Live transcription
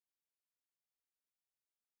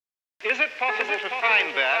Is it possible to find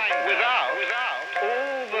that without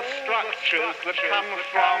all the structures that come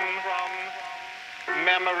from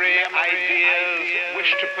memory, ideas, wish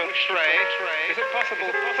to portray? Is it possible,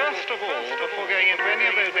 first of all, before going into any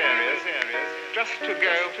of those areas, just to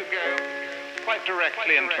go quite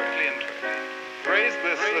directly into it? Raise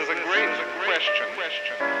this as a great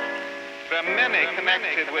question. There are many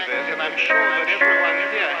connected with it, and I'm sure that everyone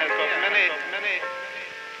here has got many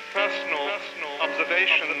personal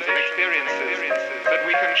observations and experiences that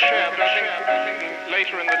we can share. But I think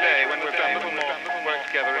later in the day, when we've done a little more work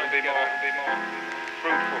together, it'll be more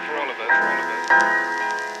fruitful for all of us.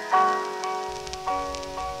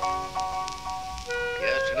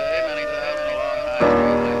 Yesterday, many thousand along High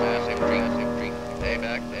Street, a massive drink. Day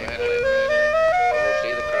back, day I live. Oh,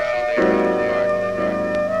 see the crowd there in the park.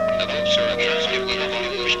 The books are attractive with a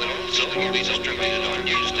volume so they will be distributed on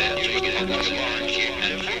newsstands beginning with Orange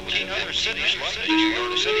and 14 other cities like the New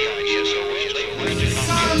York City idea so well they went to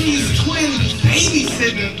Siamese twins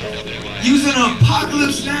babysitting using an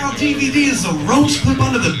apocalypse-style DVD as a roach clip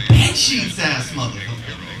under the bed sheets, ass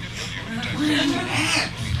motherfucker. Where you at?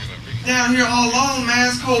 Down here all alone, man.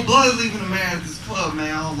 It's cold blood leaving the man at this club,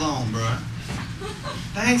 man, all alone, bro.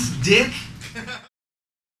 Thanks, dick.